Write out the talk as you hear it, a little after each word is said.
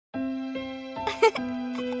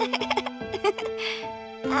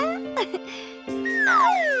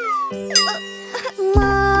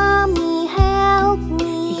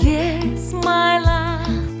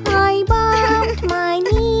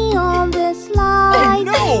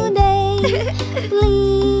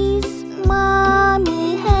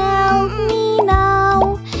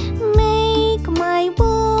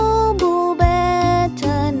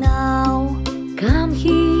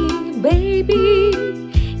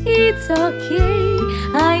okay.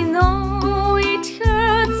 I know it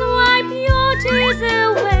hurts. Wipe your tears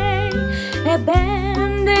away. A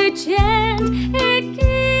bandage and a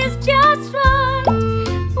kiss just right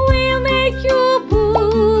will make you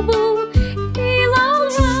boo-boo feel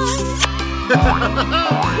alright.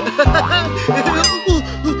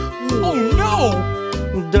 Oh no!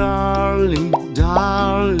 Darling,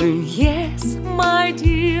 darling, Yes, my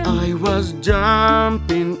dear. I was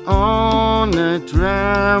jumping on a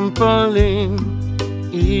trampoline.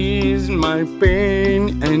 Ease my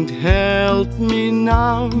pain and help me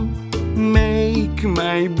now. Make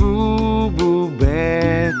my boo-boo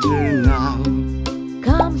better now.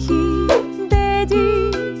 Come here,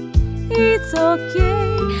 Daddy. It's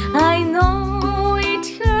okay. I know it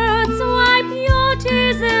hurts. Wipe your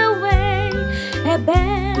tears away. A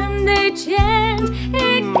bandage and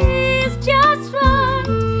a kiss just right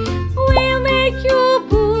will make you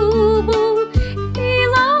boo-boo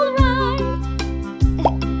feel alright.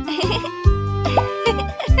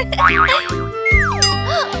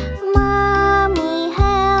 Mommy,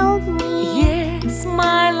 help me. Yes,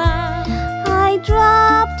 my love. I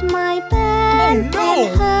dropped my pen Oh, no.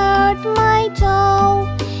 and hurt my toe.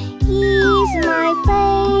 Ease my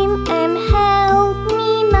pain and help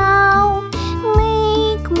me now.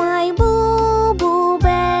 Make my boo-boo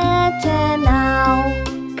better now.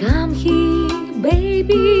 Come here,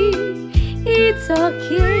 baby. It's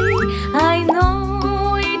okay. I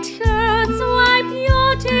know it hurts. Wipe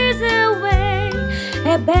your tears away.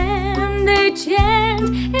 A bandage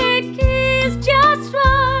and a kiss just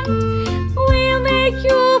right will make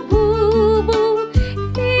you boo-boo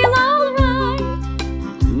feel alright.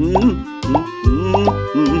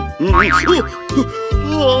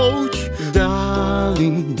 Ouch!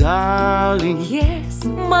 Darling, darling, Yes,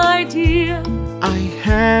 my dear. I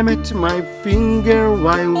hammered my finger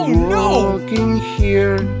while Oh, no. walking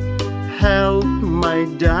here. Help, my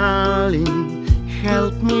darling,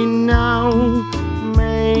 help me now.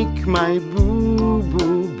 Make my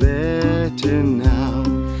boo-boo better now.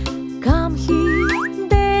 Come here,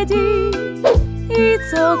 Daddy.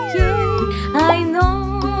 It's okay. I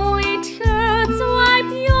know it hurts.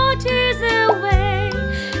 Wipe your tears away.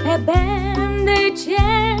 A bandage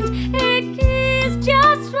and a kiss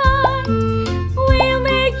just right will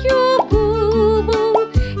make you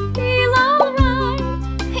boo-boo feel alright.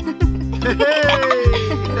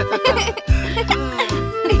 Hey!